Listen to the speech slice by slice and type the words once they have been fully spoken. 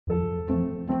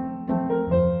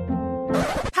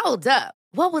Hold up.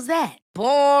 What was that?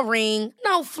 Boring.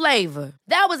 No flavor.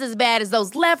 That was as bad as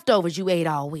those leftovers you ate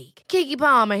all week. Keke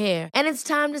Palmer here, and it's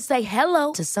time to say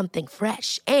hello to something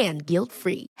fresh and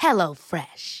guilt-free. Hello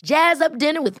Fresh. Jazz up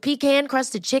dinner with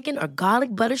pecan-crusted chicken or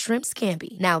garlic butter shrimp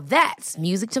scampi. Now that's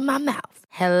music to my mouth.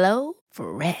 Hello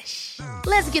Fresh.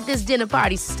 Let's get this dinner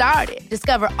party started.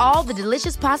 Discover all the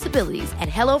delicious possibilities at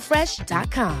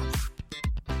hellofresh.com.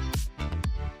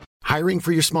 Hiring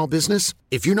for your small business?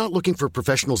 If you're not looking for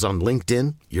professionals on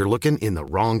LinkedIn, you're looking in the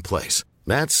wrong place.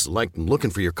 That's like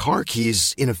looking for your car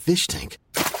keys in a fish tank.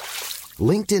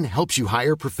 LinkedIn helps you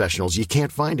hire professionals you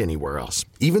can't find anywhere else,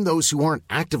 even those who aren't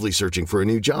actively searching for a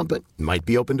new job but might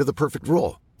be open to the perfect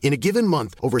role. In a given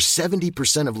month, over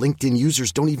 70% of LinkedIn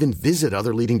users don't even visit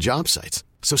other leading job sites.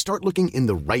 So start looking in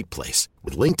the right place.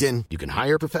 With LinkedIn, you can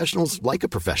hire professionals like a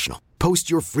professional. Post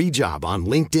your free job on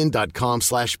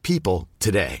linkedin.com/people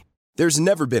today. There's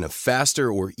never been a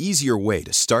faster or easier way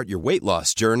to start your weight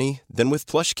loss journey than with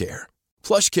PlushCare.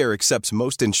 PlushCare accepts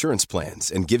most insurance plans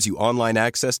and gives you online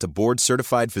access to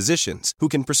board-certified physicians who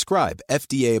can prescribe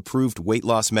FDA-approved weight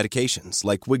loss medications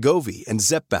like Wegovy and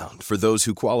Zepbound for those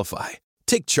who qualify.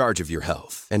 Take charge of your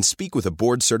health and speak with a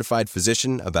board-certified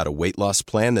physician about a weight loss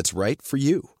plan that's right for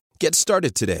you. Get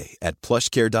started today at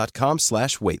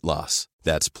plushcare.com/weight loss.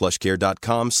 That's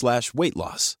plushcare.com/weight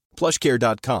loss.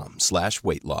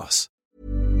 plushcare.com/weight loss.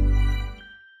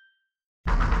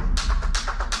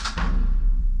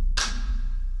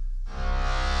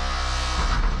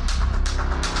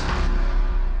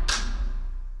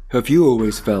 Have you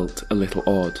always felt a little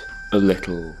odd, a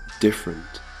little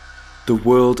different? The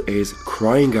world is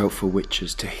crying out for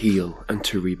witches to heal and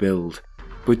to rebuild.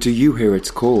 But do you hear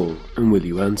its call, and will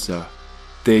you answer?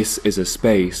 This is a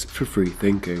space for free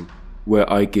thinking, where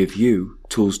I give you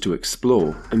tools to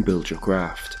explore and build your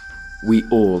craft. We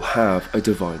all have a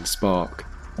divine spark.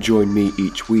 Join me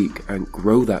each week and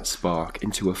grow that spark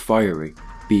into a fiery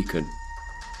beacon.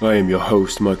 I am your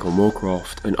host, Michael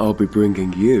Moorcroft, and I'll be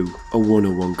bringing you a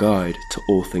 101 guide to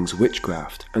all things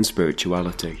witchcraft and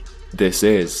spirituality. This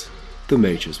is The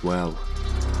Mage's Well.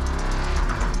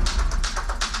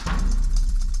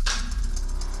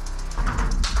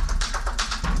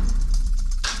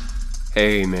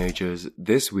 Hey mages,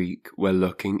 this week we're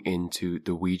looking into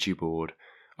the Ouija board.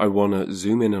 I want to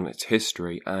zoom in on its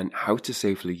history and how to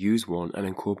safely use one and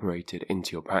incorporate it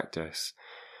into your practice.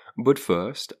 But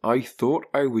first, I thought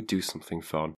I would do something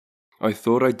fun. I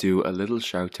thought I'd do a little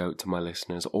shout out to my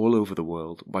listeners all over the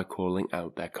world by calling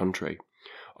out their country.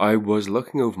 I was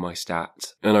looking over my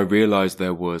stats and I realised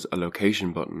there was a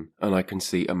location button and I can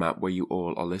see a map where you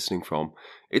all are listening from.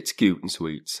 It's cute and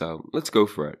sweet, so let's go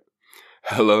for it.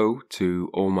 Hello to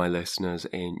all my listeners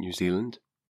in New Zealand,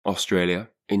 Australia,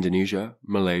 Indonesia,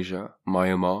 Malaysia,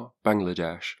 Myanmar,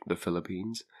 Bangladesh, the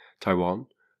Philippines, Taiwan,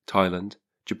 Thailand,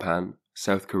 Japan,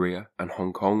 South Korea and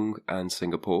Hong Kong and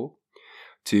Singapore,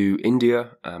 to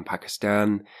India and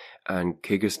Pakistan and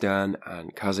Kyrgyzstan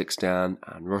and Kazakhstan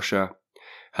and Russia.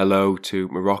 Hello to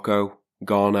Morocco,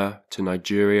 Ghana, to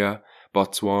Nigeria,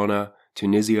 Botswana,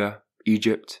 Tunisia,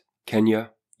 Egypt,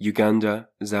 Kenya, Uganda,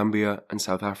 Zambia and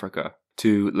South Africa,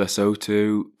 to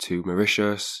Lesotho, to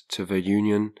Mauritius, to the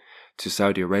Union, to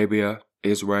Saudi Arabia,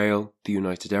 Israel, the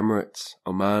United Emirates,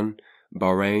 Oman,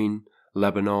 Bahrain,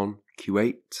 Lebanon,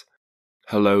 Kuwait.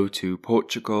 Hello to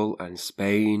Portugal and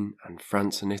Spain and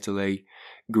France and Italy,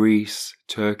 Greece,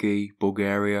 Turkey,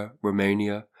 Bulgaria,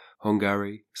 Romania,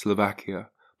 Hungary, Slovakia,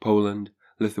 Poland,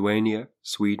 Lithuania,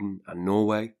 Sweden and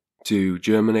Norway, to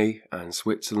Germany and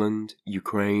Switzerland,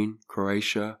 Ukraine,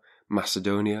 Croatia,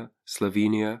 Macedonia,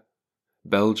 Slovenia,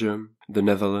 Belgium, the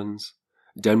Netherlands,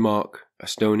 Denmark,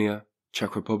 Estonia,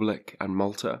 Czech Republic and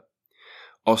Malta,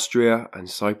 Austria and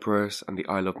Cyprus and the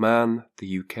Isle of Man, the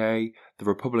UK, the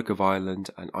Republic of Ireland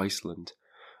and Iceland.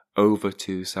 Over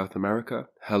to South America,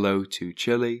 hello to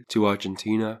Chile, to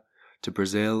Argentina, to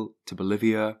Brazil, to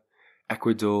Bolivia,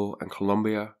 Ecuador and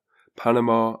Colombia,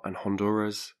 Panama and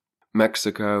Honduras,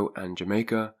 Mexico and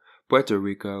Jamaica, Puerto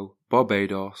Rico,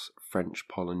 Barbados, French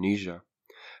Polynesia.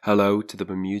 Hello to the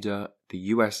Bermuda, the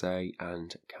USA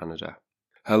and Canada.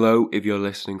 Hello if you're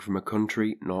listening from a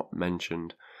country not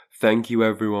mentioned. Thank you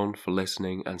everyone for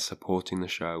listening and supporting the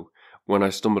show. When I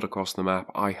stumbled across the map,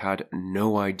 I had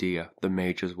no idea the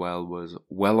Mage's Well was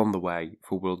well on the way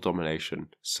for world domination,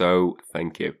 so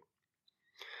thank you.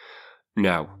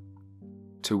 Now,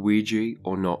 to Ouija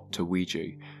or not to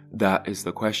Ouija? That is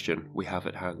the question we have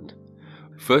at hand.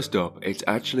 First up, it's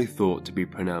actually thought to be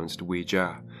pronounced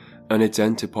Ouija, and it's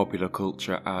entered popular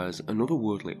culture as an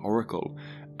otherworldly oracle,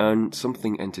 and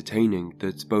something entertaining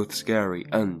that's both scary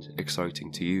and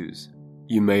exciting to use.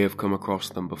 You may have come across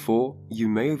them before, you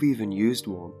may have even used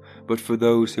one, but for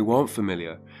those who aren't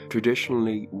familiar,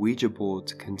 traditionally Ouija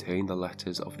boards contain the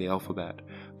letters of the alphabet,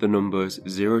 the numbers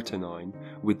 0 to 9,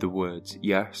 with the words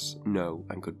yes, no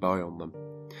and goodbye on them.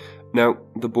 Now,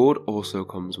 the board also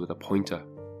comes with a pointer.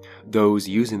 Those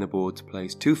using the boards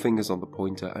place 2 fingers on the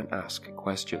pointer and ask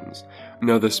questions.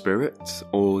 Now the spirits,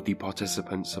 or the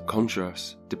participant's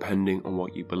subconscious, depending on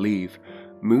what you believe,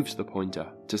 moves the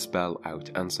pointer to spell out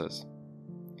answers.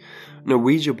 Now,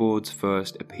 Ouija boards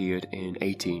first appeared in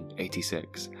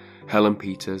 1886. Helen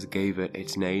Peters gave it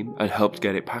its name and helped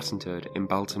get it patented in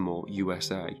Baltimore,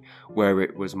 USA, where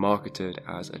it was marketed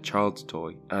as a child's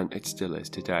toy, and it still is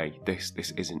today. This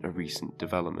isn't a recent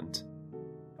development.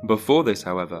 Before this,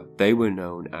 however, they were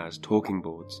known as talking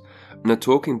boards. Now,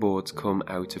 talking boards come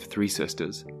out of 3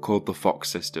 sisters, called the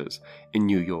Fox sisters, in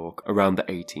New York around the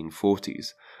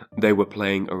 1840s. They were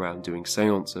playing around doing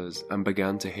seances and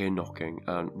began to hear knocking,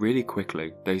 and really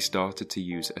quickly they started to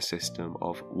use a system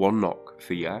of 1 knock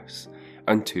for yes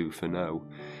and 2 for no.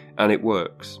 And it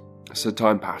works. So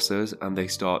time passes and they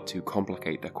start to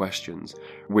complicate their questions,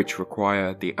 which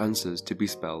require the answers to be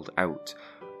spelled out.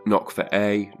 Knock for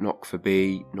A, knock for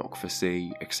B, knock for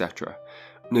C, etc.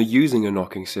 Now, using a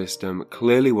knocking system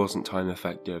clearly wasn't time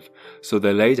effective, so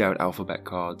they laid out alphabet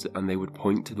cards and they would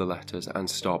point to the letters and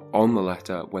stop on the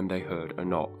letter when they heard a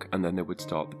knock, and then they would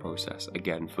start the process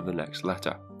again for the next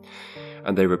letter.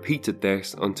 And they repeated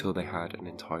this until they had an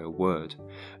entire word.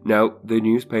 Now, the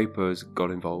newspapers got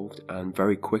involved and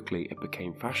very quickly it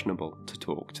became fashionable to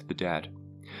talk to the dead.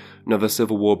 Now, the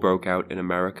Civil War broke out in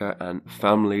America and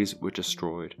families were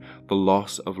destroyed. The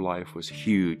loss of life was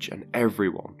huge and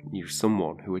everyone knew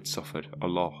someone who had suffered a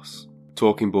loss.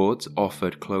 Talking boards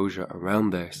offered closure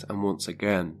around this, and once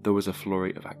again there was a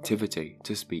flurry of activity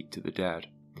to speak to the dead.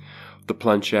 The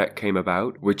planchette came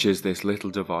about, which is this little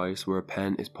device where a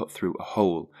pen is put through a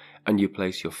hole and you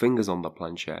place your fingers on the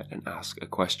planchette and ask a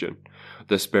question.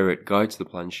 The spirit guides the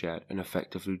planchette and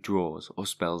effectively draws or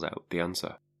spells out the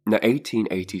answer. Now,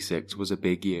 1886 was a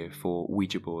big year for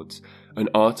Ouija boards. An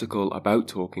article about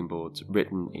talking boards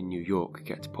written in New York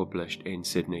gets published in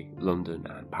Sydney, London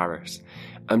and Paris,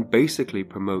 and basically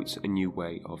promotes a new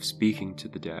way of speaking to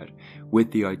the dead with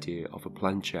the idea of a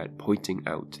planchette pointing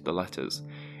out the letters.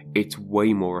 It's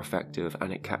way more effective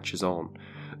and it catches on.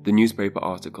 The newspaper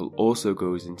article also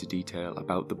goes into detail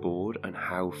about the board and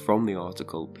how from the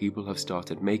article people have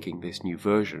started making this new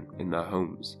version in their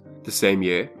homes. The same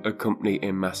year, a company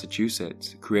in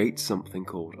Massachusetts creates something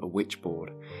called a witch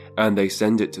board, and they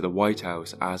send it to the White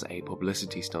House as a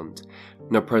publicity stunt.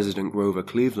 Now, President Grover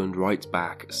Cleveland writes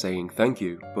back saying thank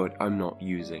you, but I'm not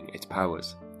using its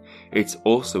powers. It's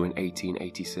also in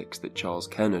 1886 that Charles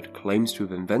Kennard claims to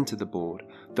have invented the board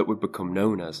that would become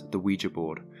known as the Ouija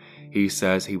board. He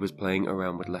says he was playing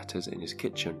around with letters in his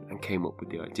kitchen and came up with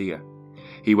the idea.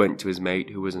 He went to his mate,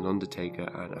 who was an undertaker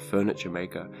and a furniture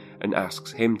maker, and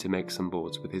asks him to make some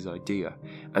boards with his idea,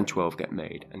 and 12 get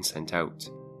made and sent out.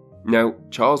 Now,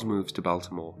 Charles moves to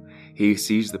Baltimore. He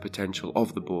sees the potential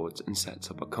of the boards and sets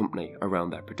up a company around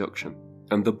their production,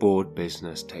 and the board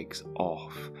business takes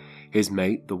off. His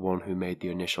mate, the one who made the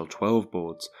initial 12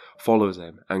 boards, follows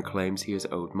him and claims he is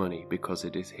owed money because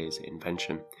it is his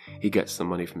invention. He gets the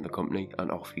money from the company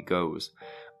and off he goes.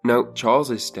 Now,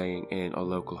 Charles is staying in a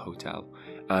local hotel,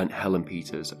 and Helen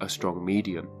Peters, a strong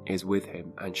medium, is with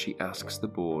him, and she asks the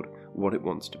board what it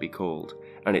wants to be called,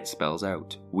 and it spells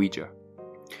out Ouija.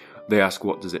 They ask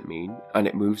what does it mean, and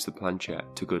it moves the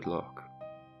planchette to good luck.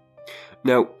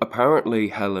 Now, apparently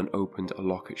Helen opened a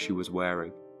locket she was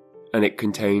wearing, and it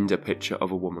contained a picture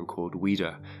of a woman called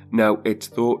Ouija. Now, it's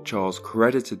thought Charles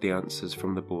credited the answers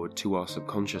from the board to our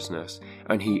subconsciousness,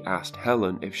 and he asked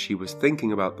Helen if she was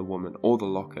thinking about the woman or the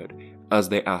locket, as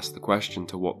they asked the question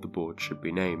to what the board should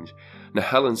be named. Now,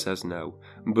 Helen says no,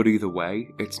 but either way,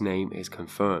 its name is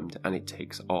confirmed and it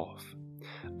takes off.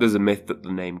 There's a myth that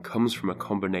the name comes from a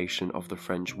combination of the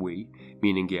French oui,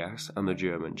 meaning yes, and the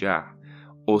German ja,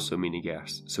 also meaning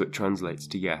yes, so it translates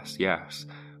to yes, yes.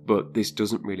 But this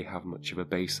doesn't really have much of a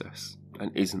basis,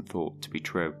 and isn't thought to be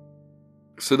true.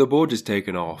 So the board is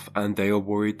taken off, and they are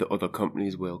worried that other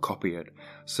companies will copy it,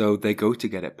 so they go to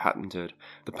get it patented.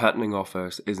 The patenting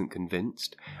office isn't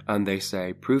convinced, and they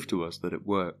say, prove to us that it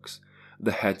works.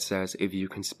 The head says, if you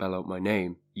can spell out my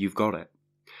name, you've got it.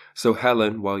 So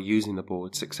Helen, while using the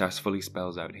board, successfully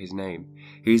spells out his name.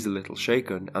 He's a little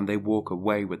shaken, and they walk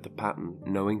away with the patent,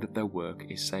 knowing that their work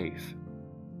is safe.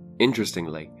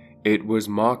 Interestingly, It was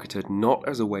marketed not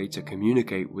as a way to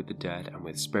communicate with the dead and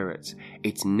with spirits,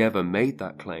 it's never made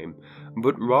that claim,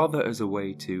 but rather as a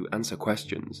way to answer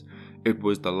questions. It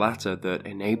was the latter that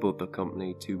enabled the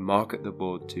company to market the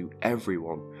board to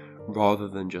everyone, rather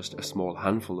than just a small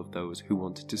handful of those who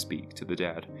wanted to speak to the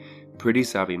dead. Pretty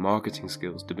savvy marketing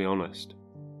skills, to be honest.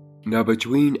 Now,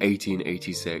 between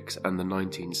 1886 and the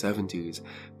 1970s,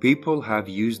 people have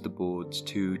used the boards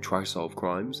to try solve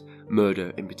crimes,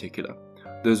 murder in particular.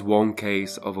 There's one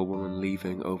case of a woman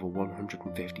leaving over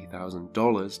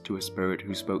 $150,000 to a spirit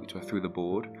who spoke to her through the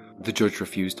board. The judge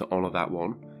refused to honour that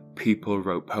one. People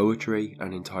wrote poetry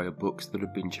and entire books that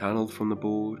had been channeled from the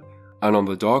board. And on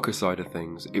the darker side of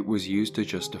things, it was used to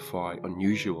justify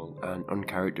unusual and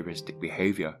uncharacteristic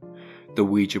behaviour. The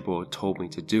Ouija board told me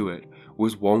to do it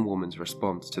was one woman's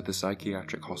response to the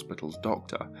psychiatric hospital's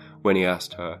doctor when he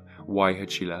asked her why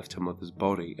had she left her mother's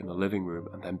body in the living room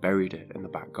and then buried it in the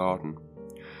back garden.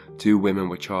 2 women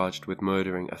were charged with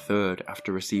murdering a third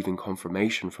after receiving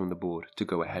confirmation from the board to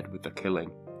go ahead with the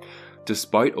killing.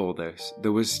 Despite all this,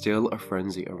 there was still a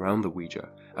frenzy around the Ouija,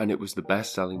 and it was the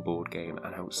best-selling board game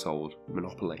and outsold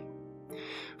Monopoly.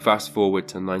 Fast forward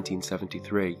to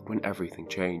 1973, when everything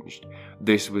changed.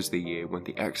 This was the year when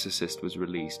The Exorcist was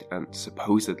released, and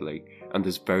supposedly, and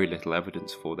there's very little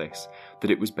evidence for this,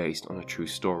 that it was based on a true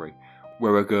story,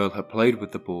 where a girl had played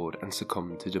with the board and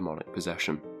succumbed to demonic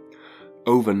possession.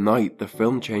 Overnight, the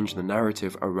film changed the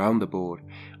narrative around the board,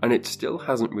 and it still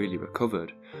hasn't really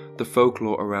recovered. The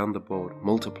folklore around the board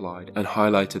multiplied and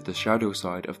highlighted the shadow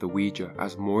side of the Ouija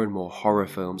as more and more horror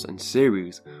films and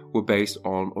series were based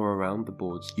on or around the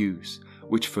board's use,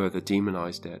 which further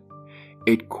demonized it.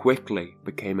 It quickly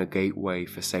became a gateway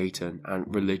for Satan,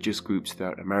 and religious groups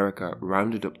throughout America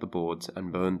rounded up the boards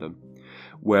and burned them.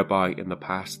 Whereby in the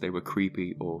past they were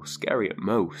creepy or scary at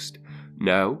most,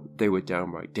 now they were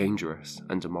downright dangerous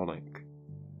and demonic.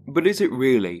 But is it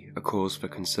really a cause for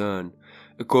concern?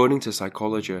 According to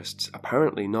psychologists,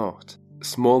 apparently not.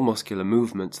 Small muscular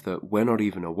movements that we're not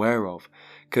even aware of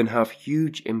can have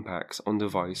huge impacts on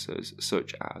devices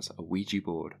such as a Ouija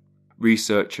board.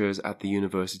 Researchers at the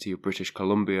University of British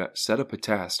Columbia set up a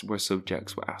test where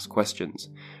subjects were asked questions.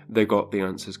 They got the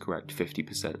answers correct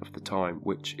 50% of the time,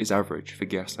 which is average for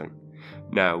guessing.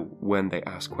 Now, when they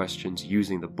asked questions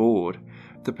using the board,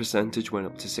 the percentage went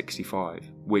up to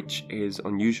 65, which is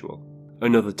unusual.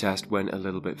 Another test went a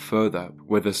little bit further,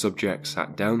 where the subjects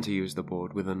sat down to use the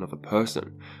board with another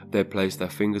person. They placed their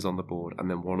fingers on the board and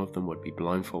then one of them would be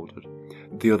blindfolded.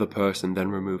 The other person then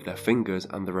removed their fingers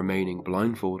and the remaining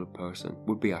blindfolded person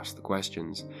would be asked the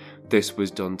questions. This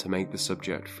was done to make the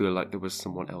subject feel like there was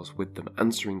someone else with them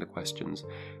answering the questions,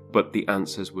 but the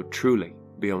answers would truly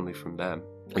be only from them.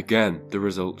 Again, the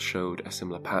results showed a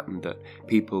similar pattern that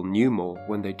people knew more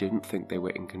when they didn't think they were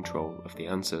in control of the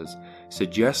answers,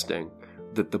 suggesting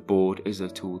that the board is a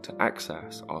tool to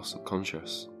access our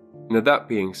subconscious. Now, that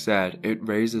being said, it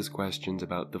raises questions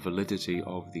about the validity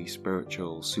of the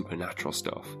spiritual, supernatural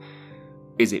stuff.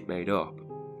 Is it made up?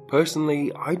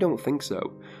 Personally, I don't think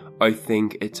so. I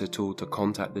think it's a tool to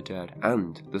contact the dead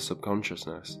and the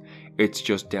subconsciousness. It's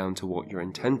just down to what your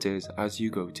intent is as you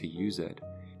go to use it.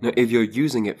 Now, if you're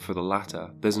using it for the latter,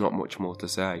 there's not much more to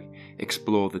say.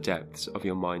 Explore the depths of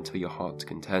your mind till your heart's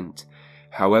content.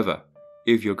 However,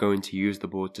 if you're going to use the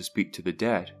board to speak to the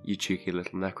dead, you cheeky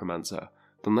little necromancer,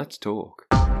 then let's talk.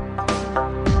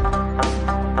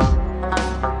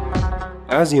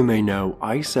 As you may know,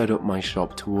 I set up my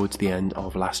shop towards the end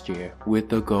of last year with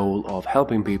the goal of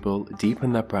helping people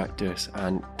deepen their practice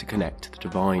and to connect to the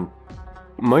divine.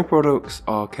 My products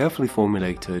are carefully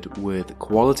formulated with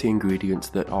quality ingredients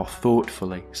that are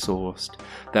thoughtfully sourced,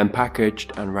 then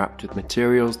packaged and wrapped with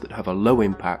materials that have a low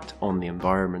impact on the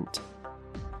environment.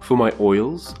 For my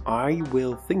oils, I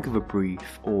will think of a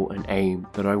brief or an aim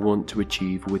that I want to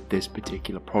achieve with this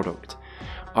particular product.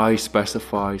 I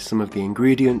specify some of the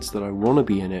ingredients that I want to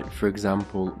be in it. For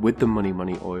example, with the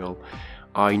Money oil,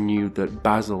 I knew that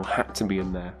basil had to be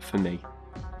in there for me.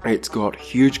 It's got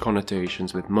huge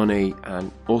connotations with money,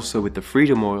 and also with the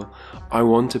Freedom oil, I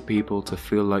wanted people to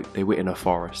feel like they were in a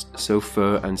forest, so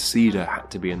fir and cedar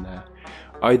had to be in there.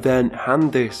 I then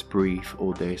hand this brief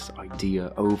or this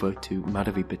idea over to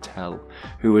Madhavi Patel,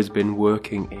 who has been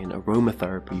working in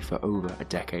aromatherapy for over a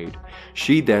decade.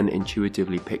 She then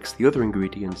intuitively picks the other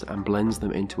ingredients and blends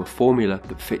them into a formula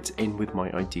that fits in with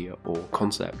my idea or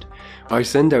concept. I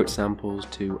send out samples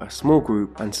to a small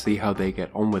group and see how they get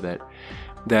on with it.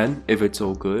 Then, if it's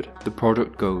all good, the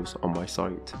product goes on my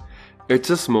site.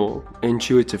 It's a small,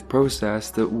 intuitive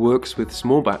process that works with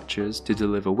small batches to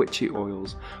deliver witchy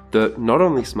oils that not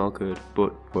only smell good,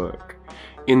 but work.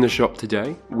 In the shop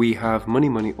today, we have Money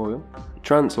Money Oil,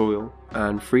 Trance Oil,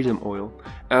 and Freedom Oil,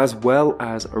 as well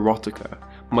as Erotica,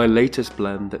 my latest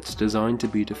blend that's designed to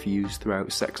be diffused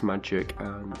throughout sex magic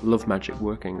and love magic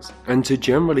workings, and to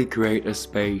generally create a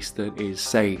space that is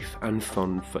safe and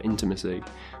fun for intimacy.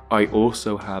 I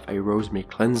also have a rosemary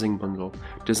cleansing bundle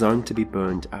designed to be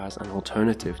burned as an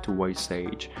alternative to white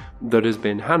sage that has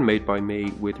been handmade by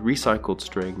me with recycled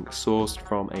string sourced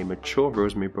from a mature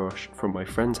rosemary bush from my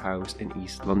friend's house in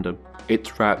East London.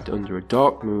 It's wrapped under a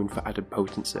dark moon for added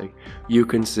potency. You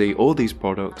can see all these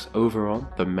products over on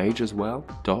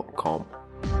themageswell.com.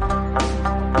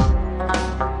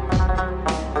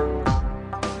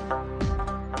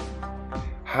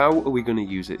 How are we going to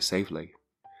use it safely?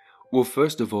 Well,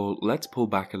 first of all, let's pull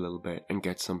back a little bit and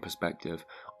get some perspective.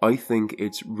 I think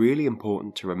it's really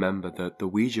important to remember that the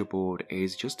Ouija board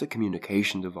is just a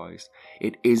communication device.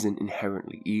 It isn't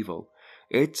inherently evil.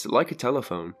 It's like a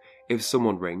telephone. If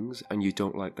someone rings and you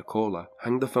don't like the caller,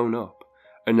 hang the phone up.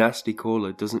 A nasty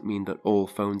caller doesn't mean that all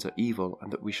phones are evil and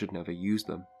that we should never use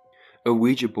them. A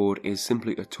Ouija board is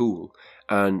simply a tool,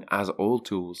 and as all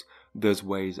tools, there's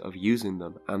ways of using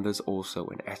them, and there's also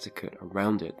an etiquette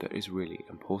around it that is really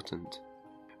important.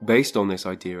 Based on this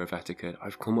idea of etiquette,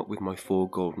 I've come up with my 4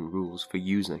 golden rules for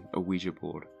using a Ouija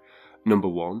board. Number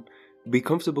 1, be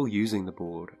comfortable using the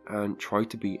board and try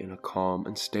to be in a calm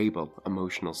and stable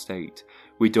emotional state.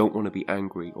 We don't want to be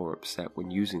angry or upset when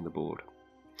using the board.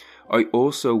 I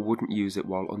also wouldn't use it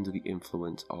while under the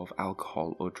influence of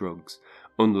alcohol or drugs,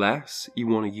 unless you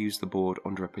want to use the board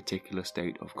under a particular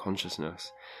state of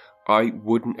consciousness. I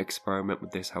wouldn't experiment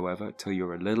with this, however, till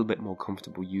you're a little bit more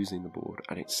comfortable using the board,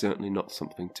 and it's certainly not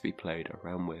something to be played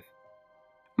around with.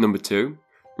 Number 2,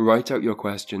 write out your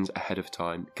questions ahead of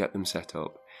time, get them set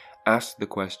up. Ask the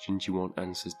questions you want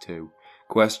answers to,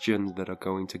 questions that are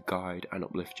going to guide and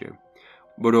uplift you.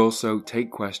 But also take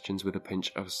questions with a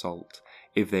pinch of salt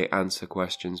if they answer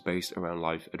questions based around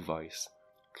life advice.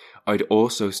 I'd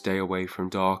also stay away from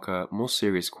darker, more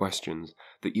serious questions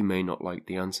that you may not like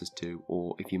the answers to,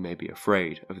 or if you may be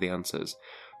afraid of the answers.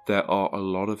 There are a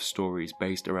lot of stories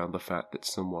based around the fact that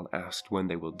someone asked when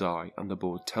they will die and the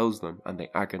board tells them and they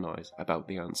agonize about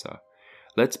the answer.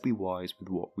 Let's be wise with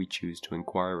what we choose to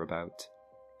inquire about.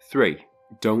 3.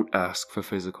 Don't ask for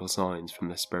physical signs from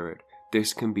the spirit.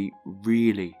 This can be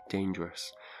really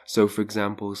dangerous. So for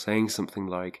example, saying something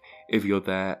like, if you're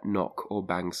there, knock or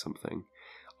bang something.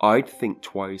 I'd think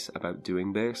twice about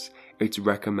doing this. It's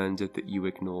recommended that you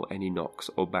ignore any knocks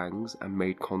or bangs and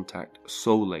make contact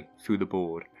solely through the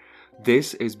board.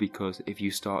 This is because if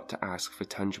you start to ask for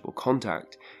tangible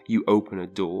contact, you open a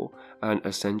door and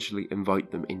essentially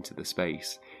invite them into the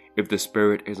space. If the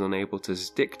spirit is unable to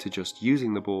stick to just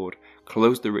using the board,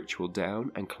 close the ritual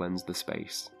down and cleanse the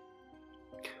space.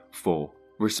 4.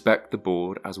 Respect the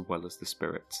board as well as the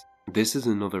spirits. This is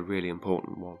another really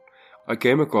important one. I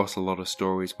came across a lot of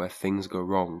stories where things go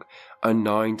wrong, and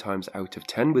 9 times out of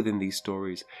 10 within these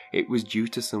stories, it was due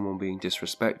to someone being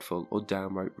disrespectful or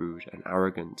downright rude and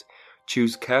arrogant.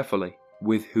 Choose carefully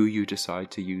with who you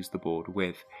decide to use the board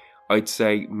with. I'd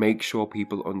say make sure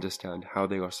people understand how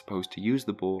they are supposed to use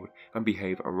the board and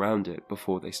behave around it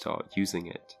before they start using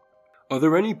it. Are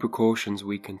there any precautions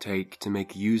we can take to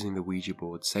make using the Ouija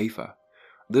board safer?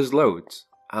 There's loads.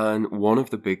 And one of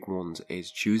the big ones is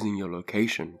choosing your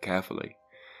location carefully.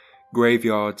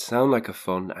 Graveyards sound like a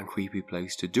fun and creepy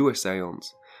place to do a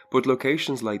seance, but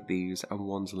locations like these and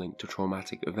ones linked to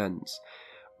traumatic events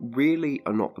really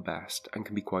are not the best and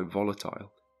can be quite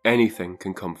volatile. Anything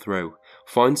can come through.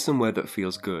 Find somewhere that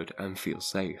feels good and feels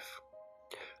safe.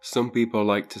 Some people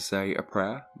like to say a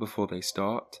prayer before they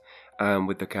start, and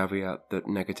with the caveat that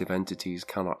negative entities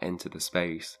cannot enter the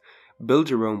space.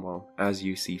 Build your own one as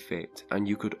you see fit, and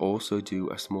you could also do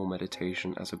a small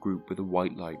meditation as a group with a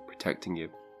white light protecting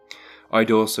you. I'd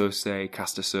also say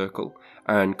cast a circle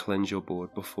and cleanse your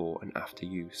board before and after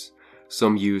use.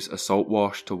 Some use a salt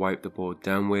wash to wipe the board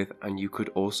down with, and you could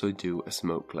also do a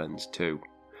smoke cleanse too.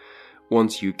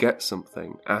 Once you get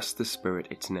something, ask the spirit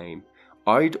its name.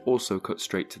 I'd also cut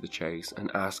straight to the chase and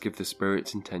ask if the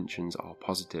spirit's intentions are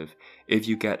positive. If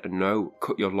you get a no,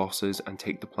 cut your losses and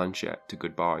take the planchette to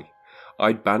goodbye.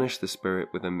 I'd banish the spirit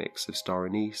with a mix of star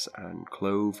anise and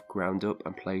clove ground up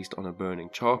and placed on a burning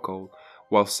charcoal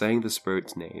while saying the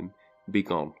spirit's name, be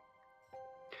gone.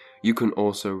 You can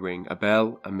also ring a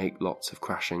bell and make lots of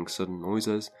crashing sudden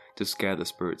noises to scare the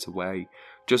spirits away.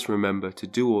 Just remember to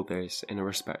do all this in a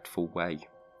respectful way.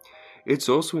 It's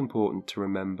also important to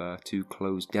remember to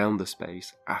close down the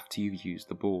space after you've used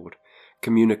the board.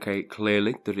 Communicate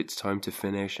clearly that it's time to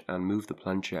finish and move the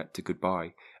planchette to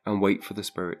goodbye, and wait for the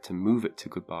spirit to move it to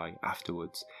goodbye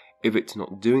afterwards. If it's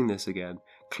not doing this again,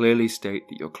 clearly state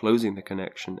that you're closing the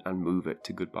connection and move it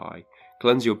to goodbye.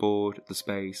 Cleanse your board, the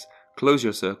space, close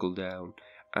your circle down,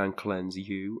 and cleanse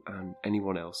you and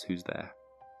anyone else who's there.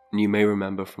 And you may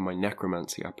remember from my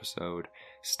necromancy episode,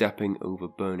 stepping over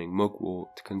burning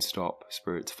mugwort can stop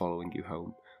spirits following you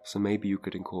home, so maybe you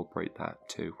could incorporate that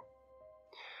too.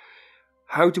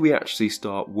 How do we actually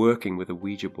start working with a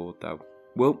Ouija board though?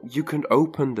 Well, you can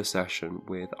open the session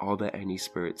with, are there any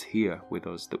spirits here with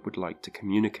us that would like to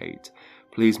communicate?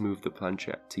 Please move the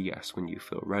planchette to yes when you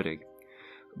feel ready.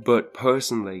 But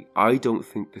personally, I don't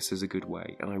think this is a good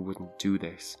way, and I wouldn't do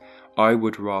this. I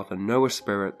would rather know a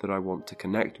spirit that I want to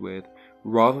connect with,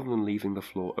 rather than leaving the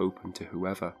floor open to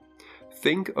whoever.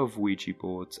 Think of Ouija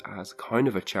boards as kind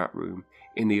of a chat room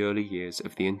in the early years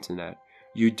of the internet.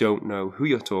 You don't know who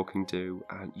you're talking to,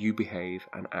 and you behave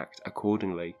and act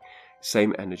accordingly.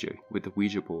 Same energy with the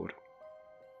Ouija board.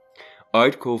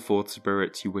 I'd call forth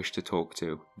spirits you wish to talk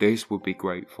to. This would be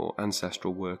great for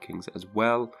ancestral workings as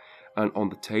well, and on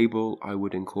the table I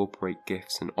would incorporate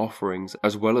gifts and offerings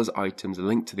as well as items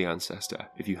linked to the ancestor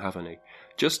if you have any,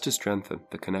 just to strengthen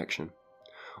the connection.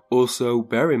 Also,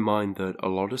 bear in mind that a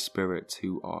lot of spirits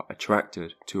who are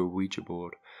attracted to a Ouija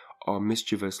board are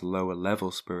mischievous lower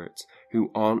level spirits who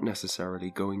aren't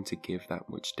necessarily going to give that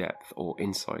much depth or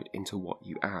insight into what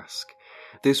you ask.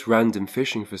 This random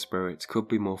fishing for spirits could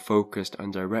be more focused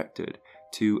and directed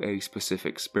to a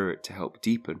specific spirit to help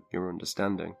deepen your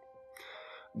understanding.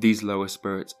 These lower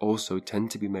spirits also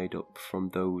tend to be made up from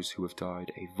those who have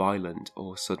died a violent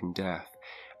or sudden death,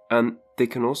 and they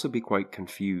can also be quite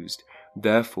confused.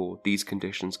 Therefore, these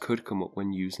conditions could come up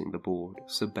when using the board,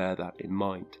 so bear that in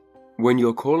mind. When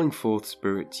you're calling forth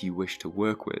spirits you wish to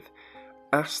work with,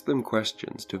 ask them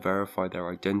questions to verify their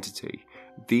identity.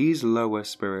 These lower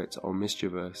spirits are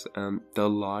mischievous and they'll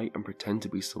lie and pretend to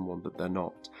be someone that they're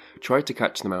not. Try to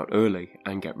catch them out early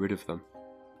and get rid of them.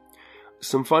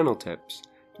 Some final tips.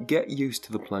 Get used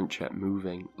to the planchette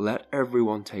moving. Let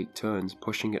everyone take turns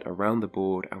pushing it around the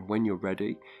board, and when you're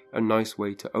ready, a nice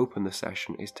way to open the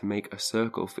session is to make a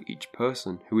circle for each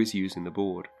person who is using the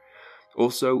board.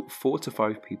 Also, 4 to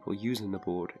 5 people using the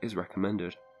board is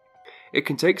recommended. It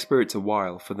can take spirits a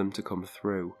while for them to come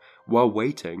through. While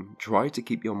waiting, try to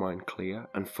keep your mind clear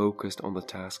and focused on the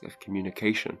task of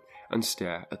communication and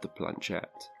stare at the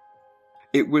planchette.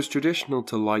 It was traditional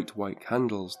to light white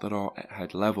candles that are at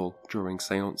head level during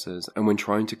seances and when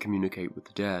trying to communicate with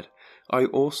the dead. I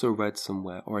also read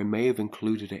somewhere, or I may have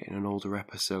included it in an older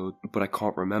episode, but I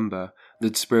can't remember,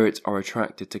 that spirits are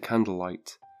attracted to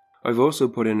candlelight. I've also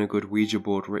put in a good Ouija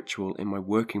board ritual in my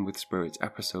Working with Spirits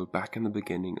episode back in the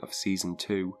beginning of Season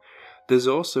 2. There's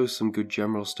also some good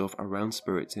general stuff around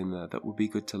spirits in there that would be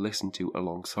good to listen to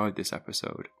alongside this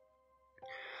episode.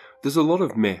 There's a lot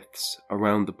of myths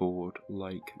around the board,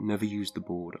 like never use the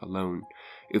board alone.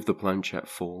 If the planchette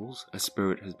falls, a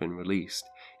spirit has been released.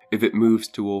 If it moves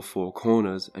to all 4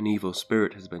 corners, an evil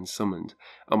spirit has been summoned.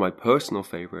 And my personal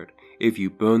favourite, if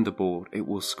you burn the board, it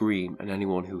will scream, and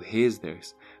anyone who hears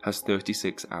this has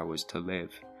 36 hours to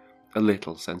live. A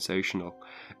little sensational.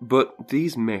 But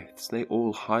these myths, they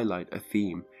all highlight a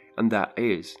theme, and that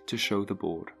is to show the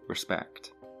board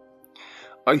respect.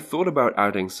 I thought about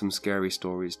adding some scary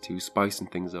stories to spicing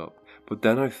things up, but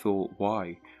then I thought,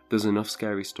 why? There's enough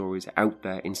scary stories out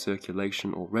there in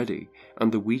circulation already,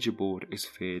 and the Ouija board is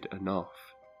feared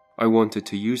enough. I wanted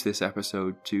to use this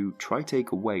episode to try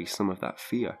take away some of that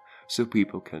fear, so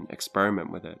people can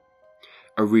experiment with it.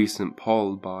 A recent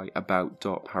poll by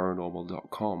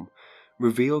about.paranormal.com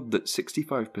revealed that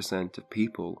 65% of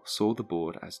people saw the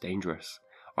board as dangerous.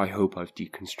 I hope I've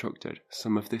deconstructed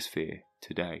some of this fear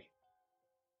today.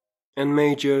 And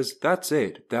Majors, that's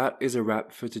it. That is a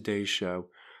wrap for today's show.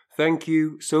 Thank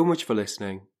you so much for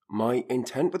listening. My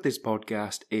intent with this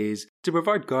podcast is to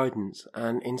provide guidance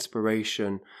and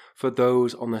inspiration for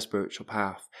those on their spiritual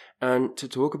path, and to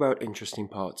talk about interesting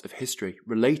parts of history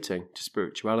relating to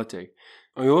spirituality.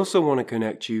 I also want to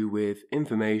connect you with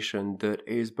information that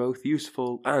is both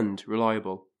useful and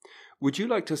reliable. Would you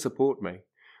like to support me?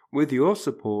 With your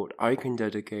support, I can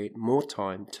dedicate more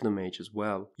time to the Mage as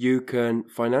well. You can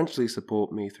financially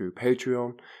support me through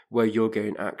Patreon, where you'll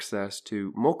gain access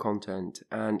to more content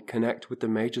and connect with the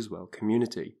Mage as well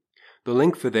community. The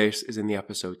link for this is in the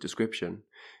episode description.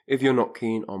 If you're not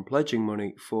keen on pledging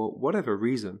money for whatever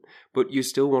reason, but you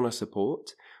still want to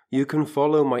support, you can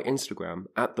follow my Instagram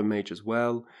at the Mage as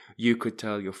well. You could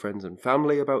tell your friends and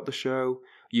family about the show.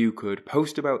 You could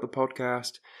post about the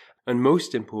podcast. And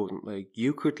most importantly,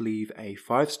 you could leave a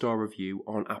 5-star review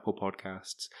on Apple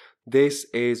Podcasts. This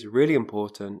is really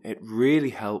important. It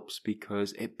really helps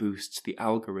because it boosts the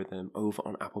algorithm over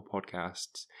on Apple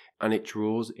Podcasts and it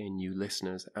draws in new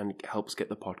listeners and helps get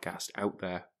the podcast out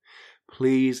there.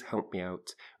 Please help me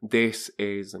out. This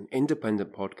is an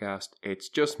independent podcast. It's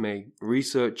just me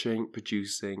researching,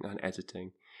 producing, and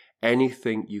editing.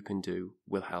 Anything you can do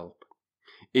will help.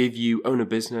 If you own a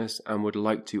business and would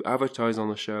like to advertise on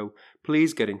the show,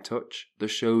 please get in touch. The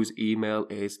show's email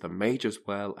is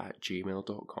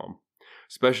themajorswell@gmail.com.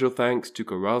 Special thanks to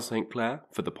Coral St. Clair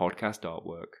for the podcast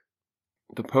artwork.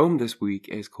 The poem this week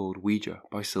is called Ouija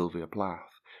by Sylvia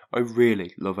Plath. I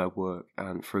really love her work,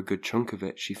 and for a good chunk of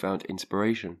it she found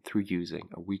inspiration through using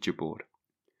a Ouija board.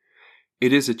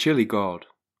 It is a chilly god,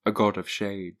 a god of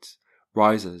shades,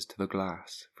 rises to the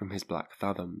glass from his black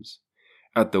fathoms.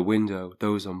 At the window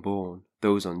those unborn,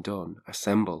 those undone,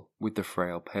 assemble with the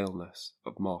frail paleness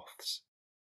of moths.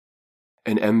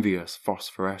 An envious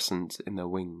phosphorescence in their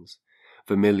wings,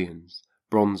 vermilions,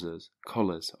 bronzes,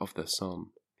 colours of the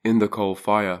sun. In the coal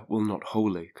fire will not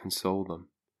wholly console them.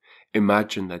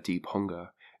 Imagine their deep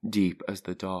hunger, deep as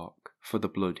the dark, for the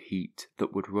blood heat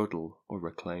that would ruddle or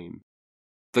reclaim.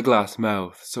 The glass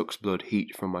mouth sucks blood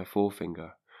heat from my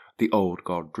forefinger. The old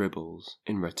god dribbles,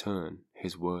 in return,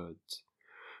 his words.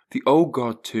 The old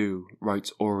god, too,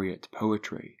 writes aureate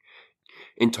poetry,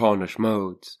 in tarnished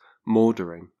modes,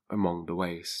 mouldering among the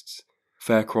wastes,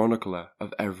 fair chronicler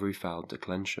of every foul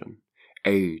declension.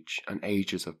 Age and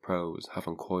ages of prose have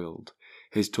uncoiled,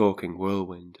 his talking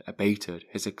whirlwind abated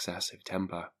his excessive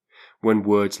temper, when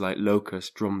words like locusts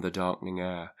drummed the darkening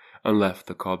air, and left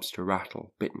the cobs to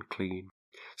rattle, bitten clean.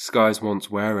 Skies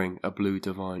once wearing a blue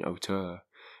divine hauteur,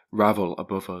 ravel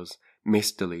above us,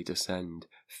 mistily descend,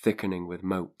 thickening with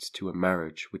motes to a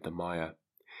marriage with the mire.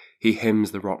 He hymns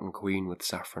the rotten queen with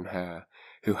saffron hair,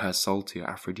 who has saltier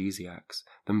aphrodisiacs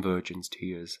than virgin's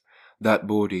tears, that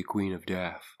bawdy queen of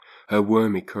death. Her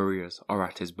wormy couriers are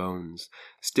at his bones.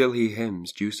 Still he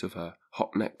hymns juice of her,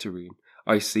 hot nectarine.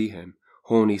 I see him,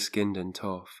 horny-skinned and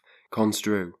tough,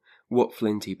 construe what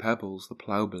flinty pebbles the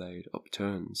plough-blade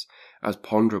upturns, as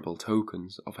ponderable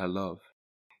tokens of her love.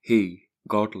 He,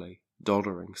 godly,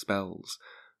 doddering spells,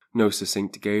 no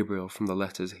succinct Gabriel from the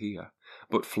letters here,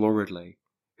 but floridly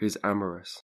his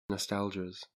amorous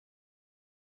nostalgias.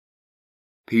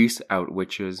 Peace out,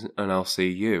 witches, and I'll see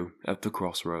you at the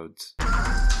crossroads.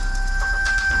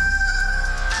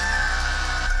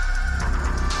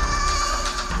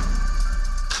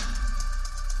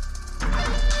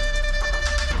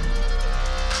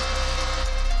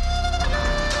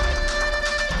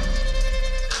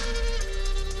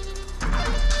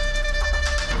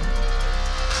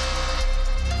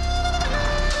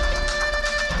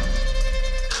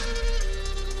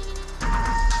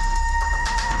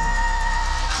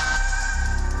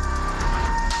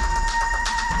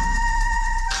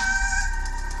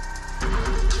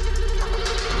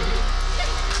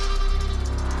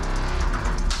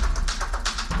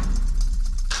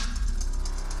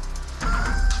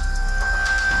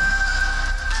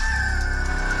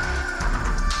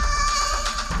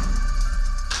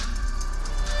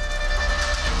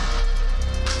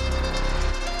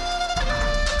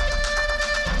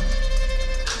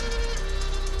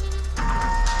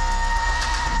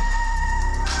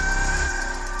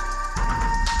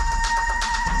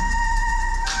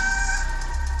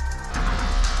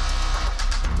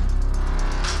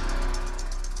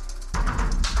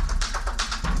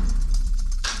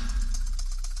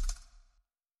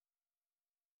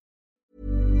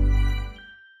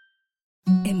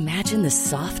 Imagine the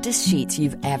softest sheets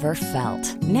you've ever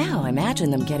felt. Now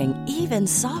imagine them getting even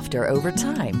softer over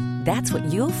time. That's what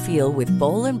you'll feel with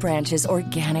Boll & Branch's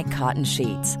organic cotton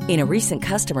sheets. In a recent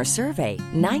customer survey,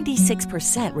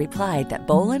 96% replied that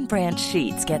Boll & Branch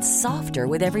sheets get softer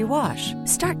with every wash.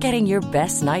 Start getting your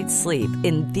best night's sleep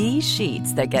in these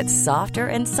sheets that get softer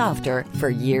and softer for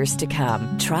years to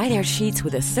come. Try their sheets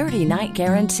with a 30-night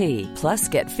guarantee. Plus,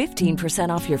 get 15%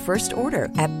 off your first order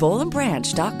at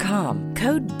bollandbranch.com.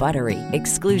 Code BUTTERY.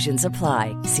 Exclusions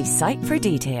apply. See site for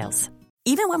details.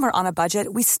 Even when we're on a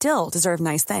budget, we still deserve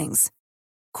nice things.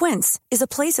 Quince is a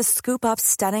place to scoop up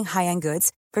stunning high-end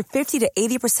goods for 50 to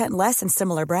 80% less than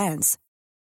similar brands.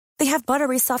 They have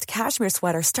buttery soft cashmere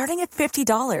sweaters starting at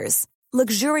 $50,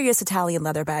 luxurious Italian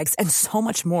leather bags, and so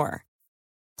much more.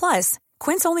 Plus,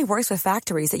 Quince only works with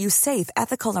factories that use safe,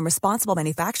 ethical, and responsible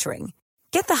manufacturing.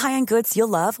 Get the high-end goods you'll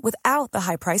love without the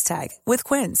high price tag with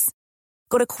Quince.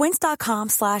 Go to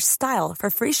quince.com/style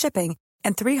for free shipping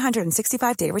and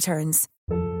 365-day returns.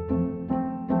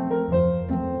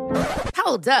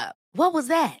 Hold up. What was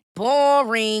that?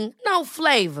 Boring. No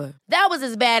flavor. That was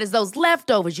as bad as those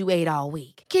leftovers you ate all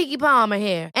week. Keke Palmer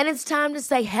here, and it's time to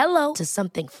say hello to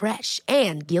something fresh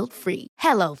and guilt-free.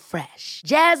 Hello Fresh.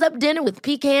 Jazz up dinner with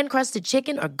pecan-crusted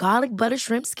chicken or garlic butter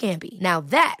shrimp scampi. Now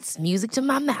that's music to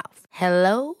my mouth.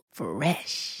 Hello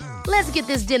Fresh. Let's get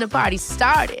this dinner party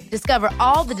started. Discover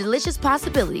all the delicious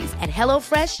possibilities at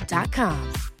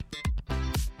hellofresh.com.